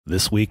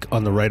This week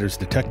on the Writers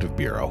Detective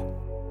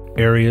Bureau,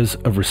 areas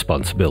of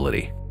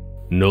responsibility,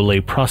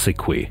 Nolle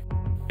Prosequi,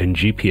 and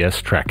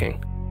GPS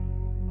tracking.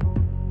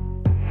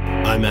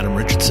 I'm Adam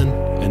Richardson,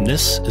 and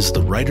this is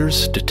the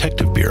Writers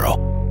Detective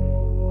Bureau.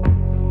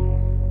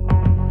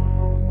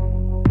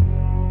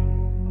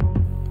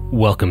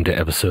 Welcome to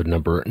episode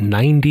number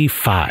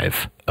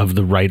 95 of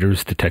the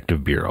Writers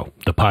Detective Bureau,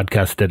 the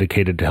podcast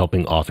dedicated to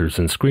helping authors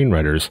and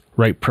screenwriters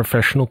write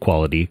professional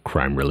quality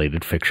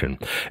crime-related fiction.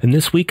 And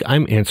this week,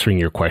 I'm answering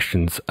your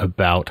questions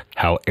about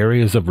how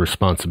areas of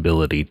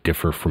responsibility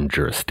differ from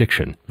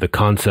jurisdiction, the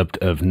concept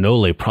of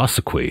nolle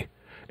prosequi,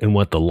 and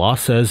what the law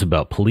says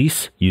about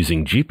police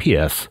using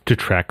GPS to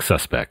track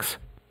suspects.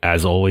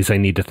 As always, I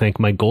need to thank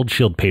my Gold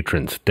Shield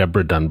patrons,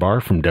 Deborah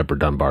Dunbar from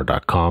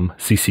DeborahDunbar.com,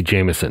 Cece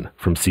Jameson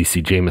from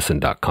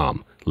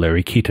CeCeJameson.com,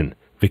 Larry Keaton,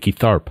 Vicky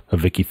Tharp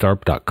of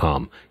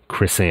VickyTharp.com,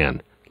 Chris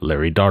Ann,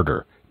 Larry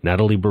Darder,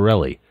 Natalie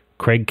Borelli,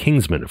 Craig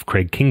Kingsman of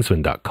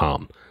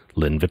CraigKingsman.com,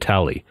 Lynn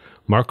Vitale,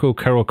 Marco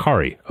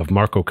Carocari of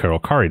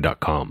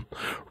MarcoCarocari.com,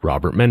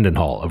 Robert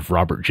Mendenhall of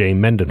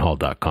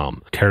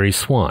RobertJMendenhall.com, Terry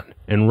Swan,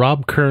 and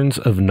Rob Kearns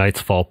of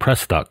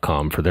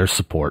KnightsFallPress.com for their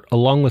support,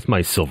 along with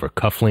my Silver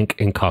Cufflink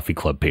and Coffee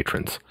Club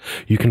patrons.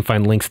 You can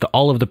find links to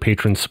all of the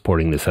patrons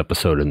supporting this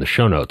episode in the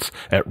show notes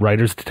at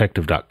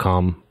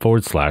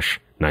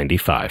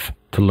writersdetective.com/95.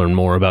 To learn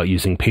more about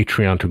using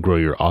Patreon to grow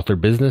your author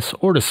business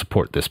or to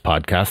support this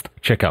podcast,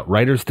 check out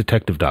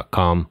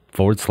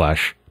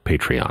writersdetective.com/Patreon.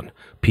 Patreon.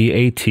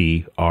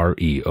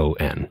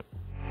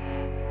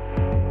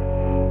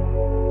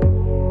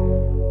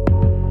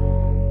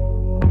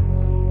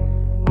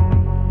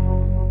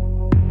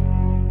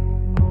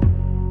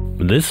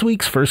 This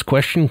week's first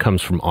question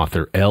comes from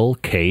author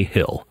L.K.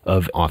 Hill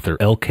of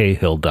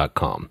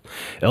authorlkhill.com.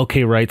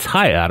 L.K. writes,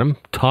 "Hi, Adam.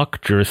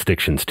 Talk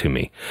jurisdictions to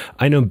me.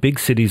 I know big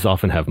cities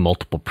often have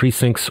multiple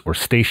precincts or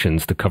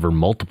stations to cover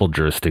multiple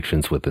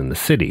jurisdictions within the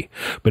city,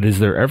 but is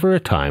there ever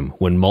a time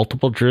when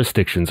multiple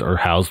jurisdictions are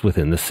housed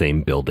within the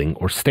same building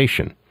or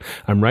station?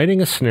 I'm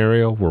writing a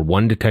scenario where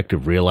one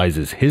detective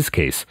realizes his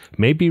case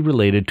may be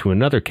related to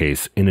another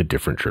case in a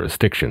different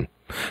jurisdiction.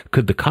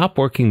 Could the cop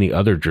working the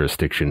other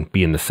jurisdiction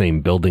be in the same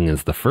building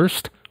as the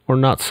first, or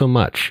not so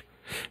much?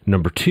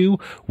 Number 2,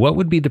 what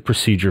would be the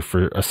procedure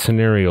for a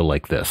scenario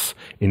like this,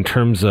 in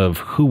terms of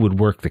who would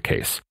work the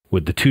case?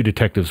 Would the two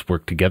detectives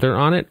work together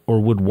on it,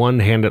 or would one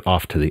hand it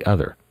off to the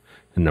other?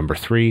 And number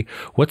 3,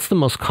 what's the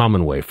most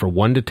common way for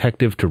one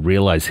detective to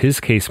realize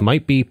his case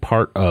might be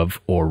part of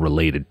or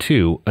related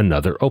to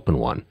another open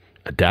one?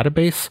 A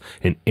database?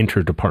 An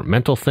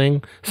interdepartmental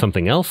thing?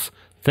 Something else?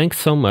 Thanks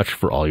so much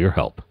for all your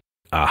help."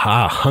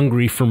 Aha,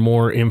 hungry for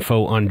more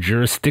info on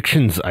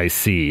jurisdictions, I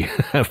see.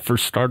 For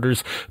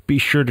starters, be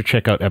sure to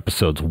check out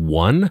episodes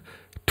 1,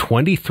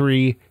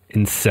 23,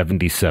 and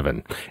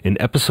 77.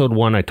 In episode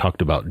 1, I talked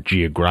about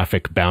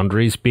geographic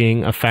boundaries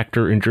being a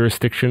factor in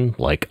jurisdiction,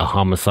 like a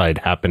homicide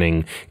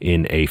happening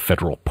in a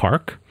federal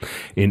park.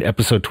 In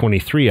episode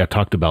 23, I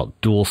talked about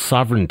dual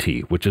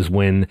sovereignty, which is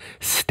when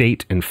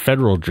state and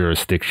federal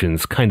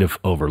jurisdictions kind of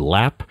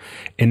overlap.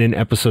 And in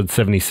episode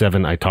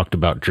 77, I talked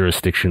about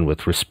jurisdiction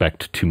with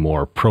respect to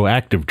more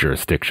proactive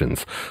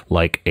jurisdictions,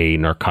 like a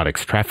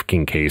narcotics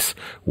trafficking case,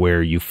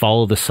 where you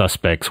follow the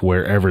suspects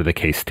wherever the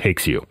case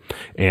takes you.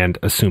 And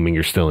assuming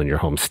you're still in your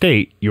home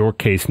state, your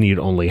case need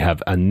only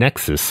have a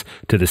nexus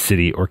to the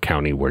city or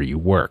county where you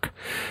work.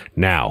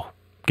 Now,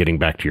 getting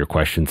back to your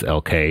questions,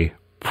 LK,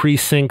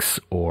 precincts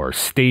or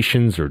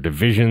stations or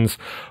divisions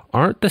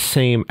aren't the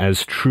same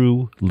as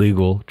true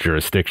legal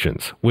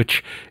jurisdictions,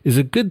 which is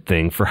a good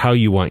thing for how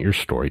you want your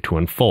story to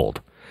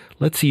unfold.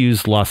 Let's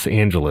use Los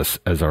Angeles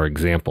as our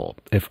example.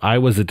 If I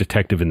was a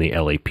detective in the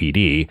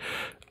LAPD,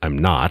 I'm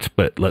not,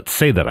 but let's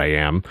say that I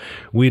am,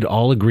 we'd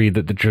all agree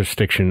that the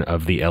jurisdiction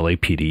of the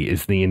LAPD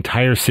is the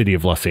entire city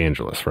of Los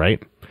Angeles,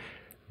 right?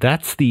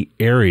 That's the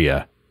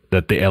area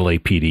that the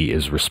LAPD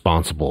is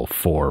responsible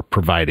for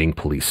providing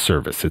police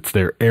service. It's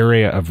their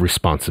area of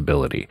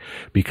responsibility.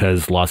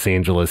 Because Los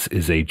Angeles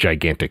is a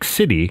gigantic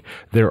city,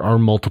 there are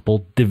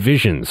multiple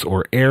divisions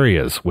or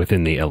areas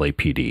within the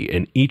LAPD,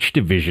 and each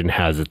division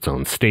has its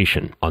own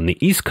station. On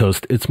the East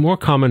Coast, it's more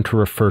common to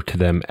refer to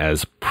them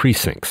as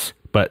precincts,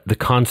 but the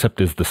concept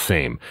is the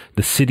same.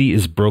 The city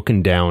is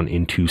broken down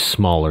into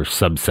smaller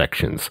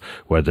subsections,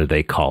 whether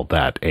they call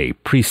that a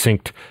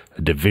precinct,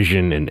 a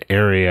division, an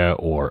area,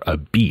 or a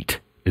beat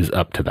is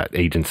up to that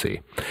agency.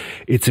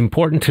 It's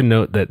important to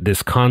note that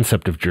this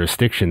concept of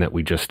jurisdiction that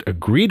we just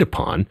agreed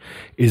upon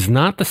is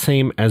not the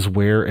same as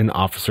where an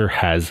officer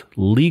has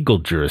legal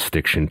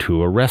jurisdiction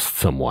to arrest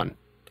someone.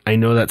 I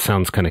know that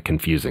sounds kind of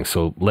confusing,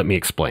 so let me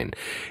explain.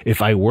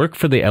 If I work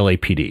for the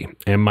LAPD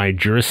and my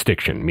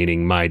jurisdiction,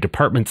 meaning my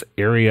department's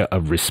area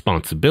of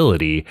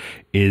responsibility,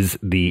 is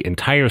the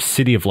entire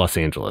city of Los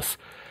Angeles,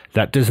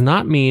 that does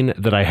not mean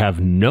that I have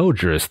no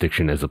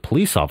jurisdiction as a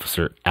police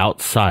officer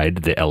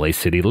outside the LA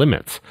city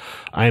limits.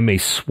 I am a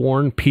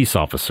sworn peace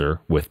officer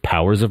with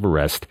powers of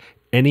arrest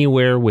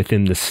anywhere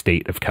within the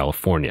state of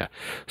California.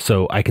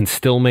 So I can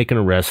still make an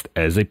arrest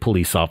as a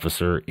police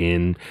officer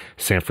in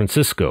San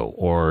Francisco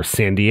or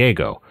San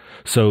Diego.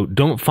 So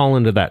don't fall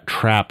into that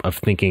trap of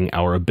thinking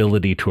our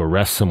ability to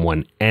arrest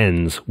someone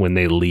ends when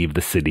they leave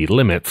the city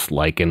limits,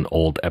 like an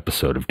old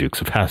episode of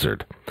Dukes of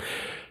Hazzard.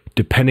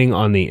 Depending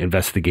on the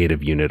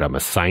investigative unit I'm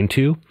assigned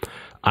to,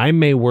 I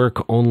may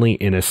work only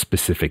in a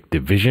specific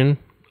division,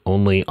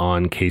 only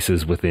on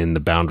cases within the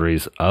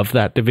boundaries of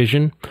that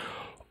division,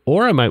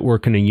 or I might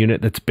work in a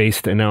unit that's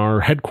based in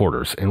our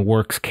headquarters and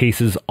works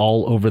cases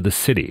all over the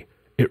city.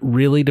 It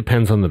really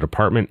depends on the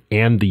department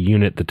and the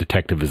unit the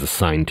detective is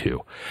assigned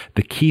to.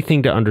 The key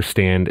thing to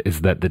understand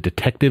is that the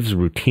detectives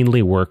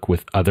routinely work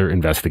with other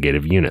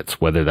investigative units,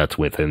 whether that's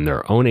within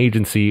their own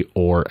agency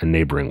or a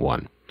neighboring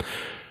one.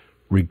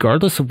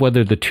 Regardless of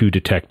whether the two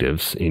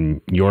detectives,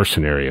 in your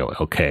scenario,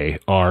 LK,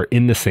 are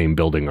in the same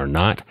building or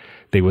not,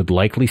 they would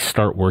likely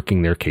start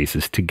working their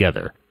cases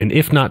together. And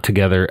if not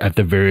together, at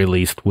the very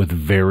least with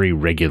very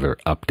regular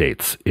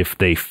updates if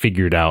they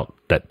figured out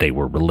that they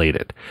were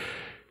related.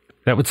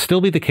 That would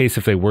still be the case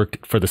if they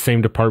worked for the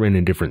same department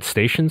in different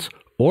stations,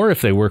 or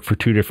if they work for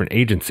two different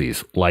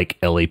agencies, like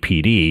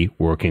LAPD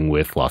working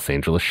with Los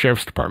Angeles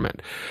Sheriff's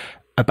Department.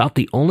 About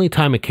the only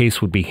time a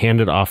case would be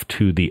handed off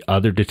to the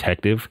other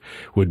detective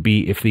would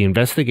be if the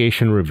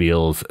investigation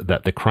reveals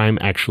that the crime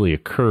actually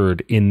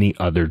occurred in the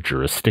other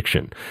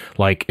jurisdiction.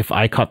 Like if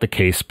I caught the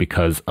case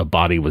because a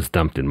body was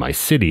dumped in my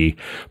city,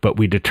 but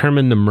we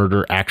determined the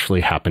murder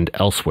actually happened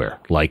elsewhere,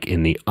 like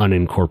in the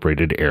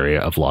unincorporated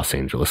area of Los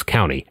Angeles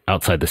County,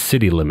 outside the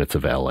city limits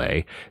of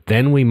LA,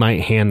 then we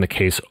might hand the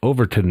case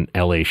over to an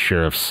LA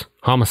Sheriff's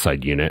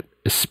homicide unit,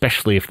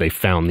 especially if they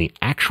found the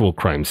actual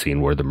crime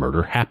scene where the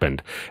murder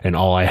happened, and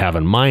all I have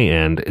on my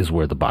end is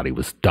where the body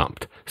was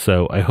dumped.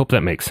 So I hope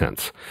that makes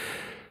sense.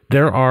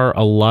 There are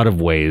a lot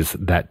of ways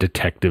that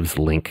detectives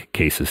link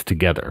cases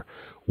together.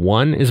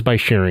 One is by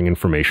sharing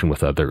information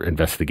with other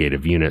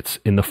investigative units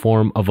in the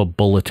form of a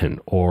bulletin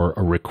or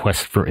a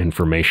request for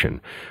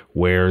information,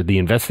 where the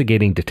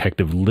investigating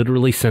detective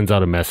literally sends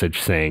out a message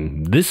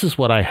saying, "This is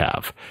what I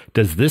have.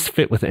 Does this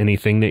fit with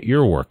anything that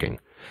you're working?"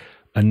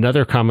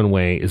 Another common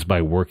way is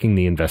by working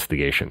the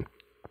investigation,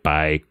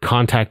 by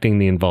contacting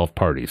the involved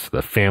parties,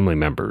 the family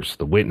members,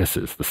 the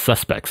witnesses, the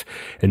suspects,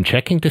 and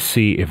checking to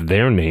see if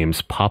their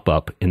names pop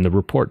up in the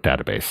report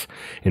database.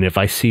 And if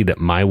I see that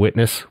my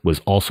witness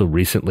was also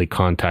recently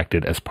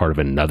contacted as part of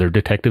another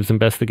detective's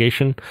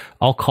investigation,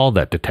 I'll call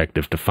that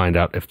detective to find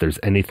out if there's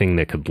anything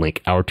that could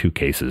link our two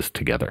cases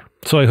together.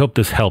 So I hope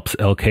this helps,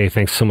 LK.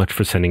 Thanks so much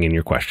for sending in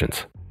your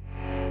questions.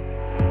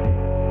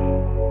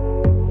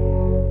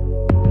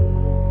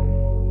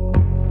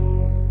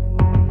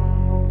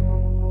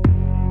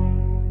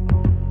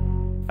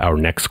 Our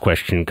next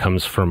question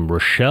comes from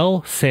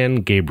Rochelle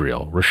San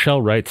Gabriel.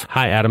 Rochelle writes,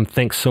 "Hi, Adam.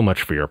 Thanks so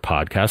much for your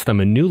podcast. I'm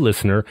a new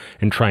listener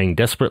and trying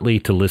desperately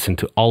to listen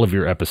to all of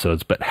your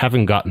episodes, but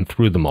haven't gotten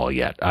through them all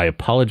yet. I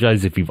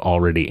apologize if you've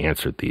already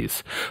answered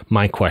these.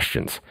 My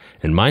questions.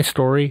 In my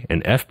story,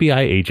 an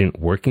FBI agent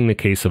working the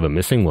case of a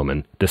missing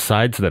woman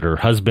decides that her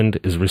husband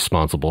is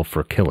responsible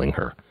for killing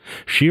her.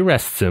 She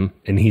arrests him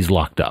and he's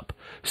locked up.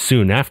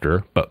 Soon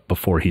after, but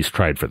before he's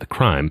tried for the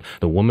crime,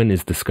 the woman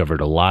is discovered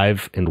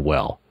alive and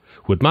well.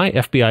 Would my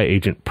FBI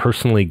agent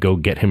personally go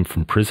get him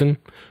from prison?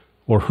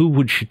 Or who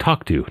would she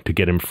talk to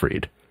get him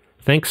freed?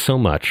 Thanks so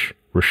much,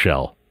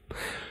 Rochelle."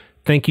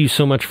 Thank you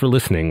so much for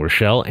listening,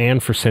 Rochelle,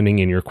 and for sending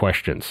in your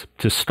questions.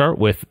 To start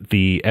with,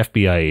 the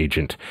FBI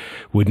agent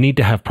would need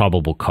to have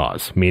probable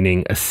cause,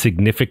 meaning a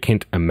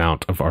significant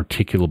amount of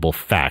articulable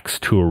facts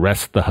to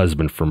arrest the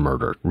husband for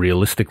murder.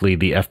 Realistically,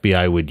 the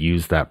FBI would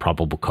use that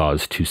probable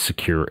cause to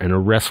secure an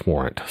arrest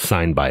warrant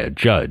signed by a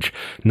judge,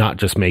 not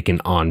just make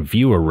an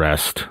on-view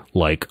arrest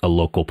like a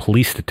local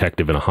police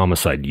detective in a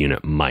homicide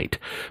unit might.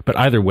 But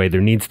either way, there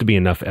needs to be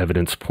enough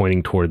evidence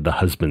pointing toward the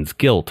husband's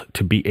guilt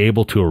to be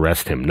able to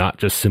arrest him, not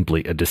just simply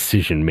a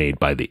decision made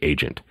by the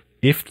agent.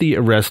 If the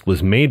arrest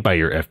was made by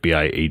your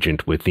FBI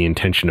agent with the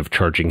intention of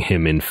charging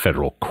him in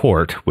federal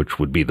court, which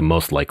would be the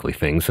most likely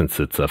thing since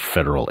it's a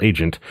federal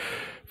agent,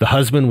 the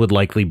husband would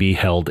likely be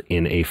held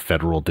in a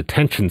federal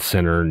detention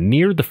center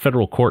near the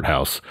federal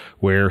courthouse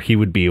where he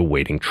would be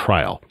awaiting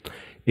trial.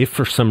 If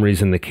for some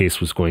reason the case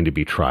was going to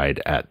be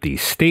tried at the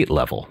state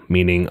level,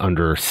 meaning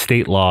under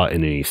state law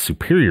in a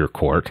superior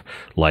court,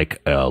 like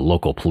a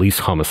local police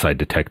homicide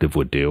detective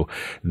would do,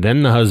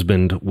 then the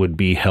husband would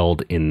be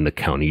held in the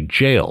county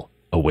jail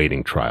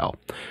awaiting trial.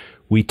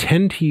 We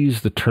tend to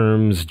use the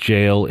terms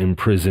jail and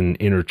prison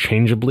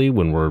interchangeably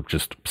when we're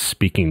just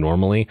speaking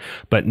normally,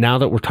 but now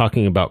that we're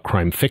talking about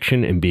crime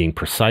fiction and being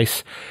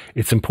precise,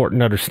 it's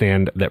important to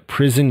understand that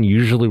prison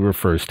usually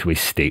refers to a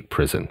state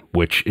prison,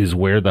 which is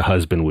where the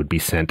husband would be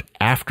sent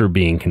after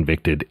being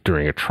convicted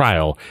during a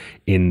trial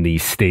in the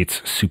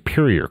state's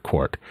superior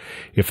court.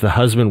 If the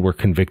husband were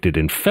convicted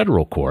in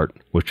federal court,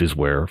 which is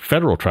where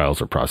federal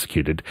trials are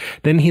prosecuted,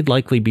 then he'd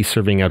likely be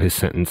serving out his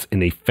sentence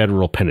in a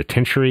federal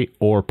penitentiary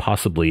or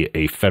possibly a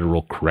a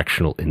federal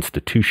correctional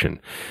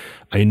institution.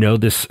 I know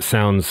this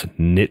sounds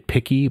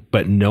nitpicky,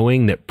 but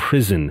knowing that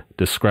prison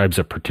describes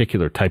a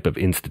particular type of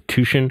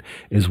institution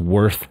is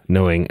worth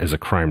knowing as a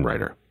crime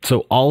writer.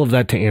 So all of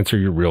that to answer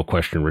your real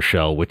question,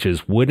 Rochelle, which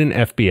is, would an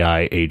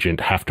FBI agent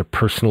have to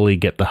personally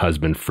get the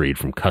husband freed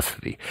from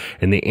custody?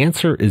 And the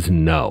answer is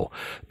no.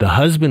 The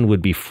husband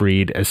would be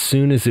freed as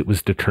soon as it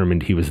was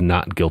determined he was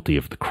not guilty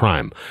of the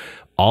crime.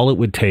 All it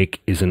would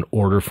take is an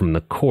order from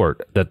the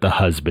court that the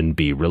husband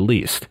be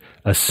released,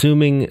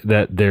 assuming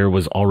that there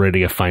was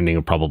already a finding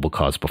of probable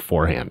cause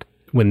beforehand.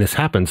 When this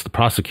happens, the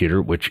prosecutor,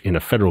 which in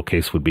a federal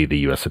case would be the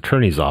U.S.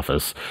 Attorney's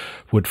Office,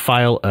 would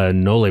file a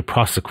Nolle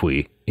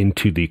Prosequi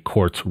into the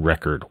court's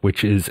record,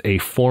 which is a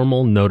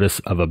formal notice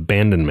of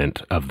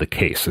abandonment of the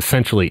case.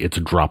 Essentially, it's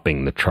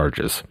dropping the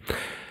charges.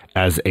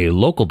 As a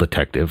local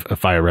detective,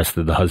 if I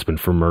arrested the husband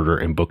for murder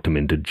and booked him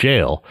into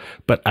jail,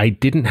 but I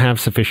didn't have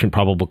sufficient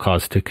probable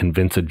cause to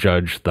convince a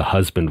judge the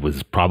husband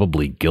was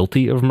probably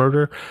guilty of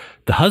murder,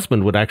 the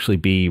husband would actually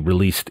be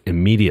released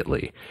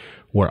immediately.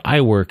 Where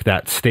I work,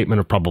 that statement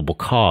of probable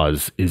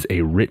cause is a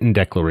written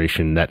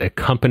declaration that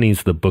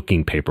accompanies the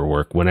booking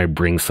paperwork when I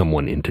bring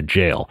someone into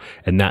jail.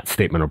 And that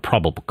statement of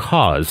probable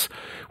cause,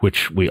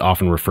 which we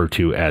often refer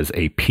to as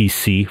a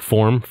PC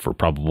form for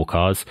probable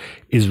cause,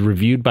 is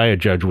reviewed by a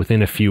judge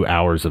within a few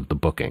hours of the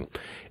booking.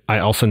 I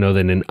also know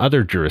that in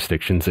other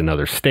jurisdictions in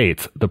other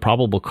states, the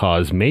probable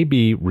cause may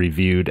be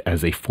reviewed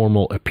as a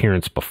formal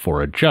appearance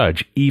before a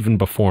judge, even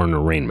before an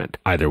arraignment.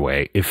 Either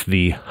way, if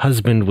the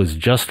husband was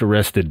just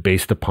arrested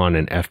based upon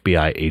an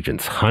FBI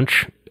agent's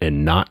hunch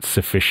and not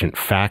sufficient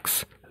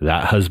facts,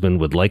 that husband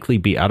would likely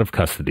be out of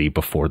custody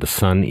before the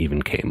sun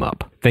even came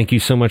up. Thank you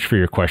so much for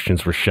your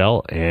questions,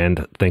 Rochelle,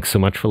 and thanks so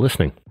much for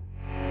listening.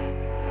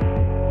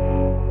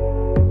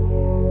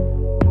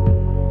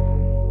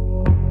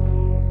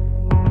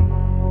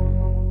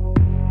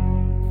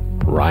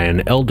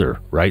 Ryan Elder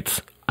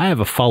writes, I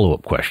have a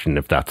follow-up question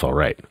if that's all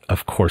right.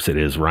 Of course it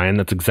is, Ryan.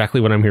 That's exactly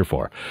what I'm here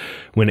for.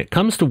 When it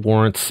comes to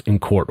warrants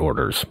and court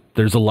orders,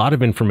 there's a lot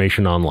of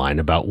information online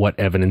about what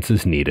evidence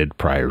is needed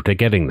prior to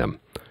getting them.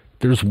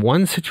 There's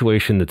one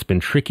situation that's been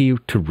tricky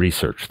to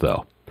research,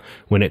 though.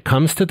 When it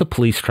comes to the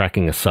police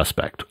tracking a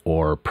suspect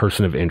or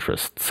person of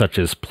interest, such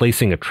as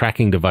placing a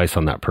tracking device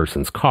on that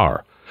person's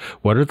car,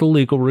 what are the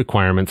legal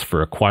requirements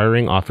for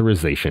acquiring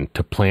authorization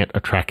to plant a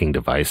tracking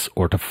device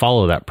or to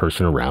follow that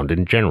person around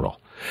in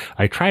general?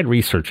 I tried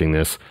researching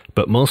this,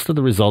 but most of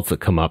the results that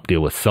come up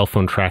deal with cell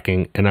phone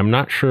tracking, and I'm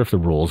not sure if the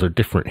rules are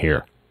different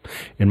here.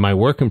 In my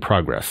work in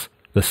progress,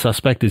 the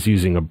suspect is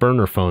using a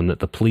burner phone that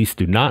the police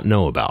do not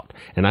know about,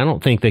 and I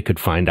don't think they could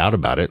find out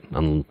about it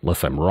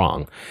unless I'm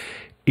wrong.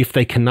 If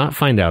they cannot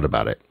find out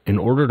about it, in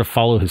order to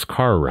follow his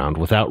car around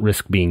without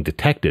risk being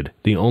detected,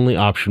 the only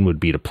option would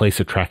be to place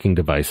a tracking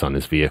device on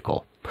his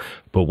vehicle.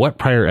 But what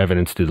prior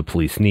evidence do the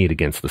police need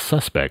against the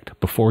suspect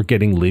before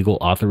getting legal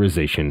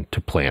authorization to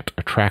plant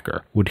a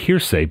tracker? Would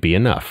hearsay be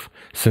enough,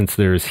 since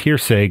there is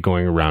hearsay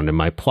going around in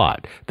my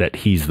plot that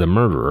he's the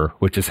murderer,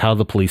 which is how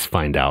the police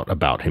find out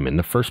about him in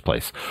the first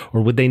place?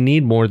 Or would they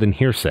need more than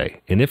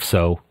hearsay? And if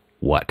so,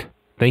 what?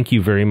 Thank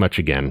you very much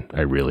again.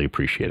 I really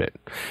appreciate it.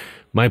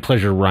 My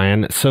pleasure,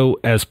 Ryan. So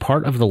as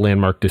part of the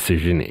landmark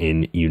decision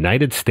in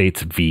United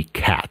States v.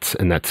 Katz,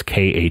 and that's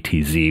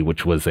K-A-T-Z,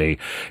 which was a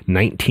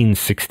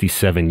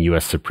 1967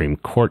 U.S. Supreme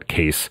Court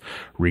case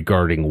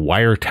regarding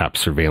wiretap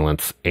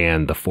surveillance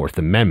and the Fourth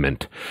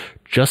Amendment,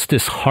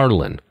 Justice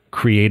Harlan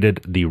created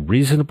the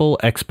reasonable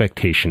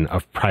expectation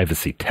of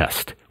privacy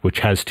test, which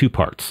has two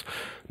parts.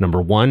 Number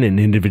one, an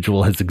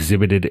individual has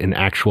exhibited an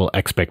actual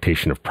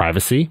expectation of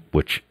privacy,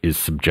 which is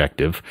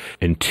subjective.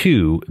 And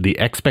two, the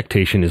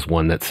expectation is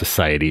one that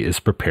society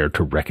is prepared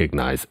to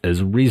recognize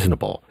as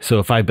reasonable. So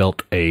if I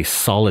built a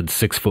solid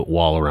 6-foot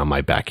wall around my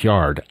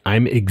backyard,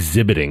 I'm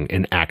exhibiting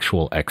an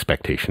actual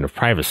expectation of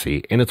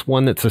privacy, and it's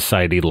one that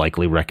society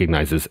likely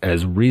recognizes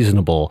as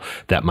reasonable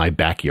that my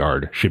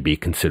backyard should be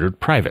considered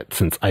private,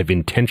 since I've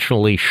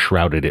intentionally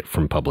shrouded it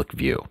from public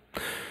view.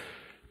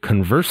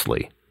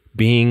 Conversely,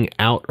 being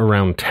out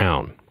around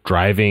town,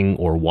 driving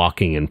or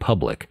walking in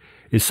public,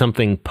 is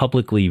something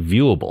publicly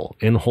viewable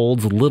and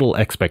holds little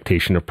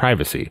expectation of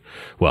privacy.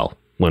 Well,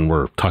 when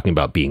we're talking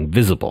about being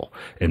visible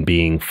and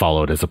being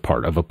followed as a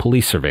part of a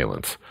police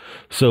surveillance.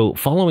 So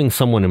following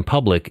someone in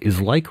public is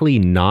likely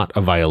not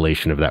a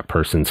violation of that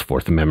person's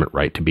Fourth Amendment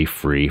right to be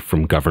free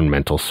from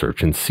governmental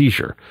search and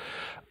seizure.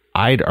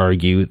 I'd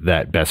argue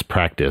that best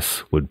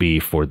practice would be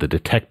for the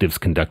detectives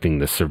conducting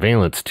the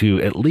surveillance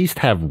to at least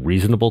have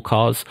reasonable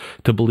cause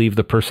to believe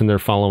the person they're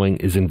following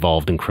is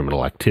involved in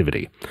criminal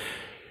activity.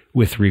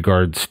 With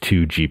regards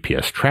to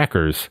GPS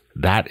trackers,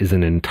 that is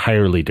an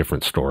entirely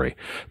different story.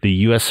 The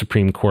U.S.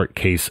 Supreme Court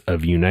case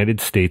of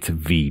United States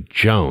v.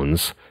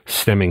 Jones,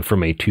 stemming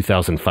from a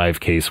 2005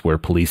 case where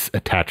police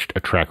attached a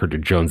tracker to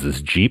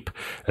Jones's Jeep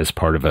as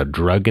part of a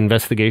drug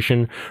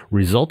investigation,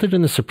 resulted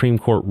in the Supreme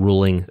Court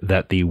ruling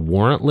that the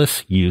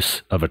warrantless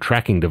use of a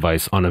tracking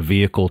device on a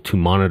vehicle to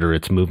monitor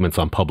its movements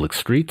on public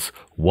streets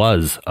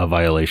was a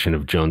violation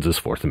of Jones's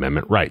Fourth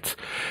Amendment rights.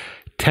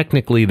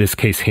 Technically, this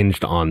case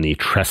hinged on the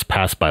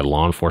trespass by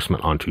law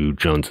enforcement onto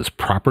Jones's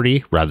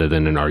property rather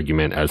than an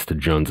argument as to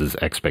Jones's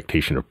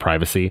expectation of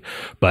privacy,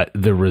 but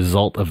the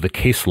result of the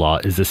case law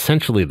is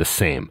essentially the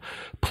same.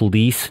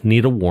 Police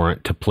need a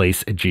warrant to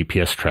place a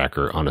GPS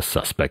tracker on a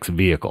suspect's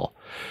vehicle.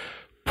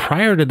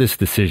 Prior to this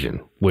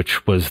decision,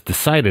 which was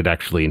decided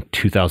actually in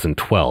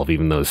 2012,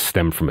 even though it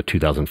stemmed from a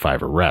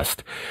 2005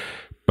 arrest,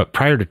 but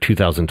prior to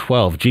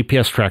 2012,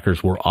 GPS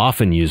trackers were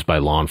often used by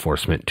law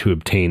enforcement to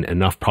obtain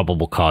enough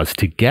probable cause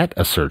to get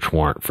a search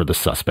warrant for the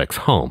suspect's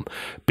home,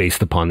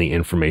 based upon the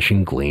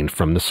information gleaned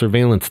from the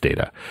surveillance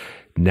data.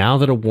 Now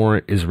that a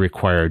warrant is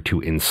required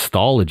to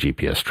install a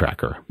GPS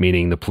tracker,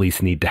 meaning the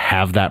police need to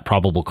have that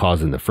probable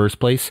cause in the first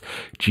place,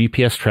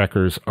 GPS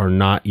trackers are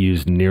not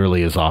used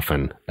nearly as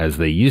often as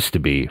they used to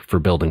be for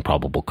building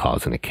probable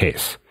cause in a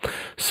case.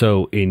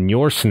 So in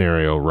your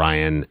scenario,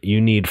 Ryan,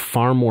 you need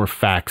far more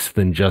facts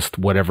than just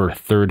whatever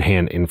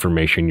third-hand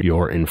information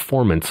your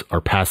informants are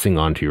passing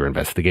on to your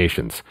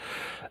investigations.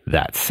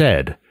 That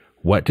said,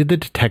 what did the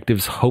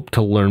detectives hope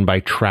to learn by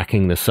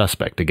tracking the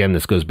suspect? Again,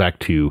 this goes back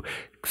to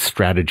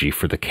strategy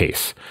for the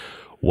case.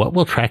 What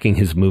will tracking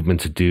his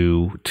movements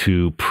do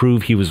to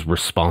prove he was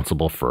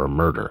responsible for a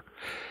murder?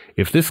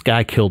 If this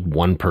guy killed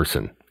one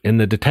person and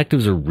the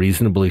detectives are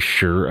reasonably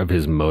sure of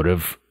his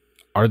motive,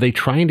 are they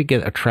trying to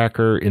get a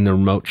tracker in the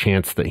remote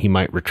chance that he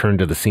might return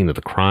to the scene of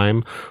the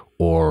crime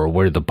or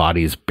where the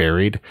body is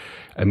buried?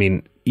 I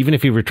mean, even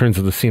if he returns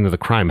to the scene of the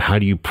crime, how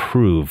do you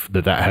prove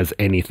that that has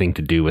anything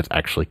to do with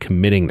actually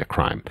committing the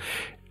crime?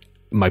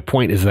 My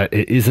point is that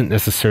it isn't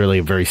necessarily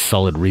a very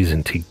solid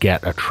reason to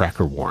get a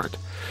tracker warrant.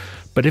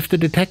 But if the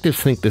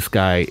detectives think this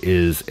guy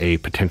is a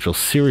potential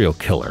serial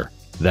killer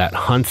that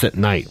hunts at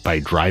night by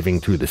driving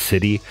through the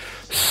city,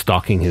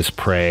 stalking his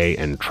prey,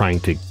 and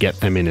trying to get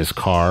them in his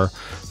car,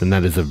 then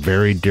that is a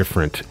very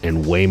different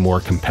and way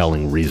more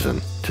compelling reason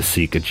to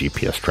seek a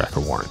GPS tracker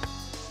warrant.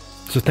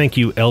 So thank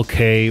you,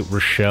 LK,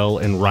 Rochelle,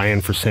 and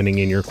Ryan for sending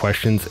in your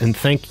questions, and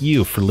thank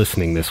you for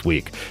listening this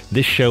week.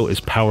 This show is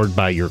powered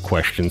by your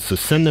questions, so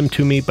send them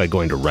to me by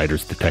going to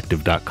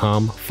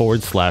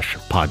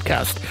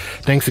writersdetective.com/podcast.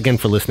 Thanks again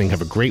for listening.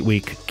 Have a great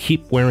week.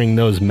 Keep wearing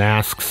those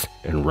masks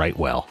and write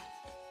well.